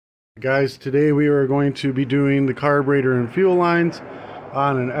Guys, today we are going to be doing the carburetor and fuel lines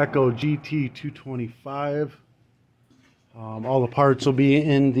on an Echo gt-225. All the parts will be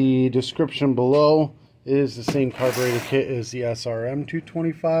in the description below. It is the same carburetor kit as the SRM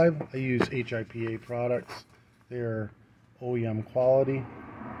 225. I use HIPA products. They are OEM quality.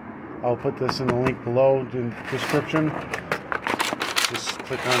 I'll put this in the link below in the description. Just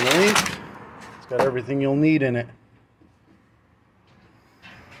click on the link. It's got everything you'll need in it.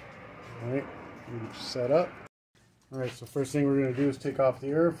 Alright, set up. Alright, so first thing we're going to do is take off the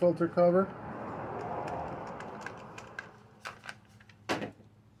air filter cover.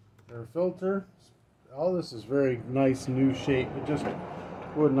 Air filter. All this is very nice new shape. It just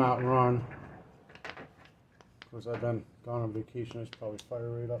would not run. Of course, I've been gone on vacation. I should probably fire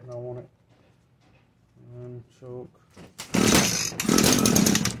right up now, won't it? And choke.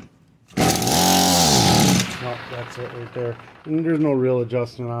 No, that's it right there. And there's no real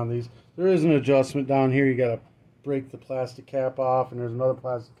adjustment on these. There is an adjustment down here. You got to break the plastic cap off, and there's another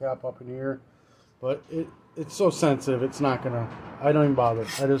plastic cap up in here. But it's so sensitive, it's not gonna. I don't even bother.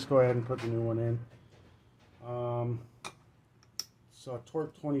 I just go ahead and put the new one in. So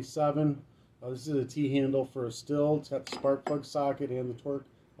torque 27. This is a T-handle for a still. It's got the spark plug socket and the torque.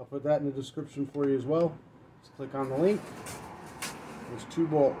 I'll put that in the description for you as well. Just click on the link. There's 2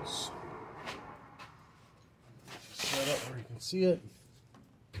 bolts. Set up where you can see it.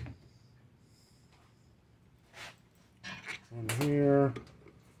 One here,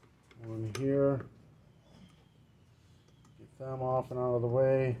 one here. Get them off and out of the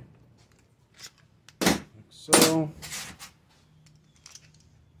way, like so.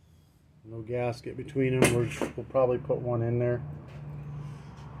 No gasket between them. We'll probably put one in there.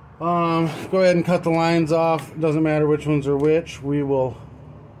 Go ahead and cut the lines off. It doesn't matter which ones are which. We will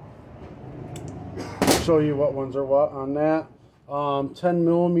show you what ones are what on that.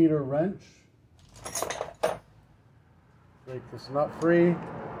 10mm wrench. Take this nut free,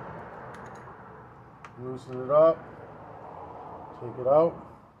 loosen it up, take it out.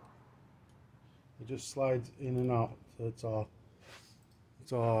 It just slides in and out. So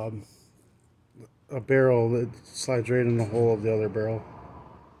it's a barrel that slides right in the hole of the other barrel.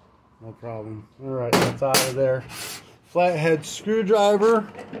 No problem. All right, that's out of there. Flathead screwdriver.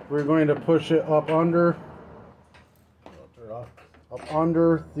 We're going to push it up under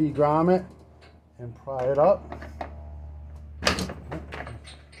the grommet and pry it up.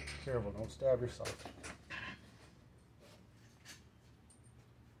 Careful, don't stab yourself.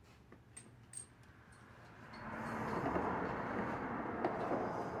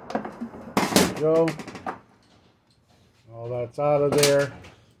 There we go. All that's out of there.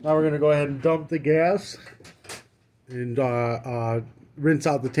 Now we're going to go ahead and dump the gas and rinse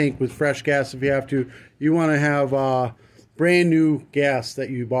out the tank with fresh gas if you have to. You want to have brand new gas that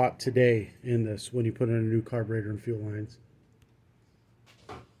you bought today in this when you put in a new carburetor and fuel lines.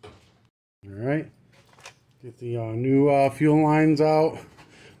 Alright, get the new fuel lines out.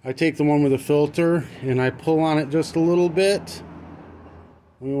 I take the one with a filter and I pull on it just a little bit.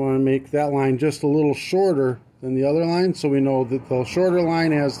 We want to make that line just a little shorter than the other line, so we know that the shorter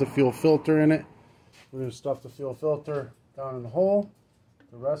line has the fuel filter in it. We're going to stuff the fuel filter down in the hole,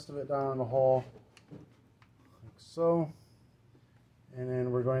 the rest of it down in the hole, like so. And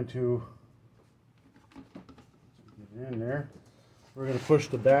then we're going to get it in there. We're going to push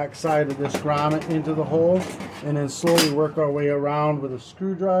the back side of this grommet into the hole and then slowly work our way around with a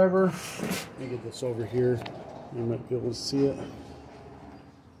screwdriver. Let me get this over here. You might be able to see it. I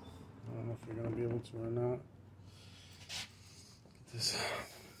don't know if you're going to be able to or not. Get this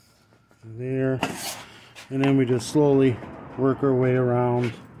in there. And then we just slowly work our way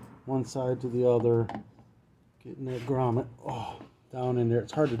around one side to the other, getting that grommet down in there.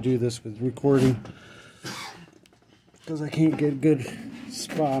 It's hard to do this with recording because I can't get a good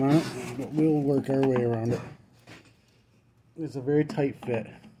spot on it, but we'll work our way around it. It's a very tight fit.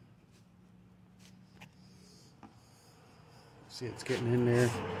 See, it's getting in there.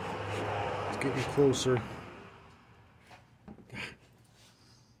 It's getting closer.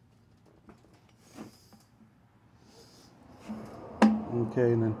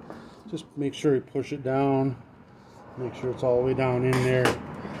 Okay, and then just make sure you push it down. Make sure it's all the way down in there.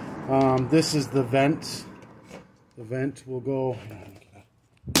 This is the vent. The vent will go.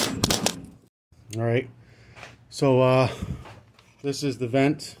 Alright, so this is the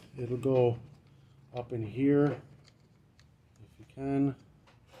vent. It'll go up in here if you can,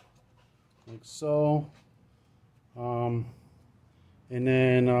 like so. And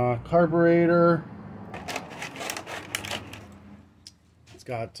then carburetor. It's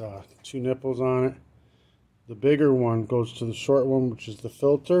got 2 nipples on it. The bigger one goes to the short one, which is the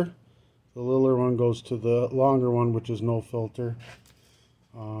filter. The littler one goes to the longer one, which is no filter.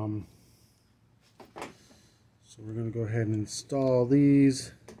 So we're going to go ahead and install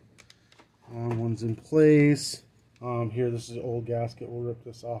these. One's in place. Here, this is an old gasket. We'll rip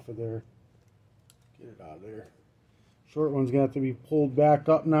this off of there. Get it out of there. Short one's going to have to be pulled back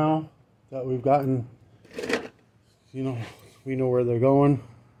up now that we've gotten, you know, we know where they're going.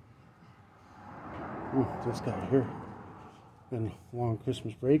 Ooh, this guy here. Been a long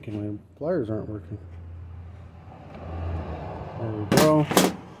Christmas break and my pliers aren't working. There we go.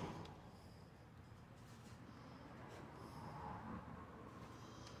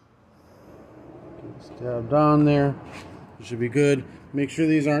 Get this dabbed on there. It should be good. Make sure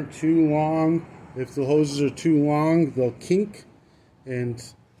these aren't too long. If the hoses are too long, they'll kink and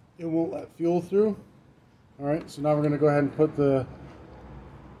it won't let fuel through. Alright, so now we're going to go ahead and put the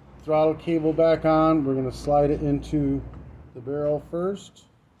throttle cable back on. We're going to slide it into the barrel first,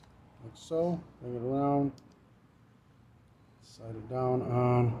 like so. Bring it around, slide it down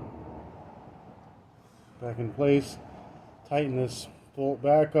on, back in place. Tighten this bolt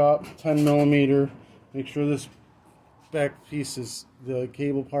back up, 10 millimeter. Make sure this back piece is, the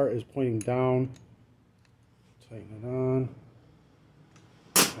cable part is pointing down. Tighten it on,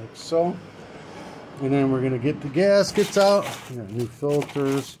 like so. And then we're going to get the gaskets out. We got new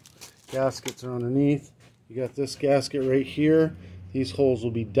filters. Gaskets are underneath. You got this gasket right here. These holes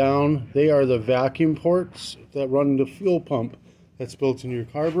will be down. They are the vacuum ports that run the fuel pump that's built in your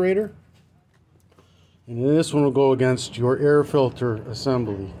carburetor. And this one will go against your air filter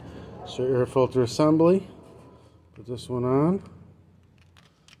assembly. So air filter assembly, put this one on,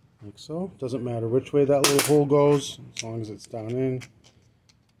 like so. Doesn't matter which way that little hole goes, as long as it's down in,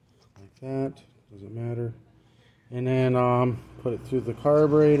 like that. Doesn't matter. And then put it through the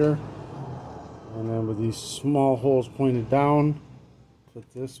carburetor. And then with these small holes pointed down, put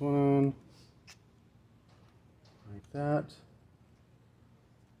this one on, like that.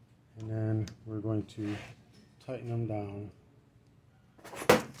 And then we're going to tighten them down.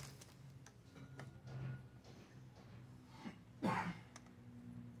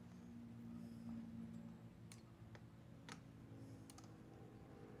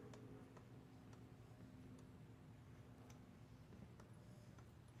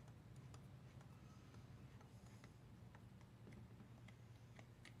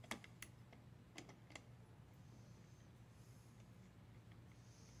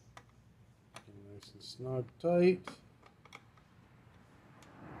 Nice and snug tight.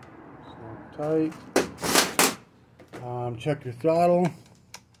 Snug tight. Check your throttle.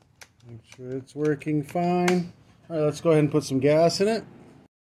 Make sure it's working fine. Alright, let's go ahead and put some gas in it.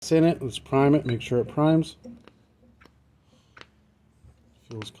 Let's prime it. Make sure it primes.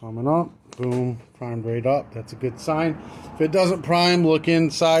 Fuel's coming up. Boom. Primed right up. That's a good sign. If it doesn't prime, look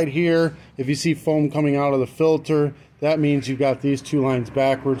inside here. If you see foam coming out of the filter, that means you've got these two lines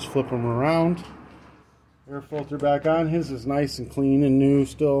backwards. Flip them around. Air filter back on. His is nice and clean and new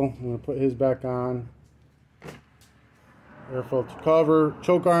still. I'm going to put his back on. Air filter cover.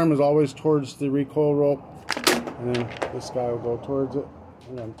 Choke arm is always towards the recoil rope. And then this guy will go towards it.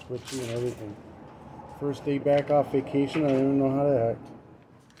 And I'm twitchy and everything. First day back off vacation, I don't even know how to act.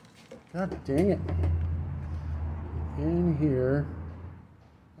 God dang it. In here.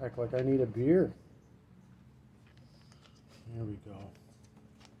 Act like I need a beer. There we go.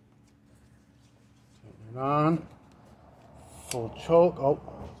 Tighten it on. Full choke. Oh,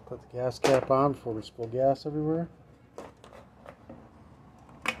 let's put the gas cap on before we spill gas everywhere.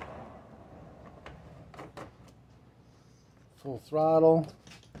 Full throttle.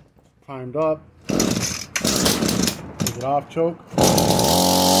 Primed up. Take it off, choke.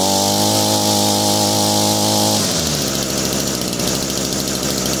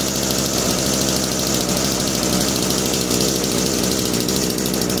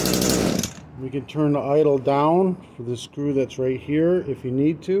 We can turn the idle down for the screw that's right here if you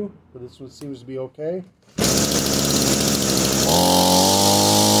need to, but this one seems to be okay.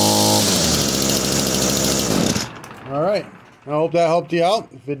 Alright, I hope that helped you out.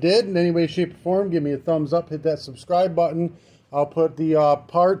 If it did, in any way, shape, or form, give me a thumbs up, hit that subscribe button. I'll put the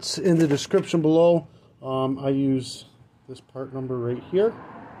parts in the description below. I use this part number right here.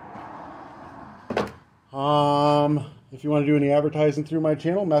 If you want to do any advertising through my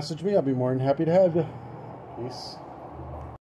channel, message me. I'll be more than happy to have you. Peace.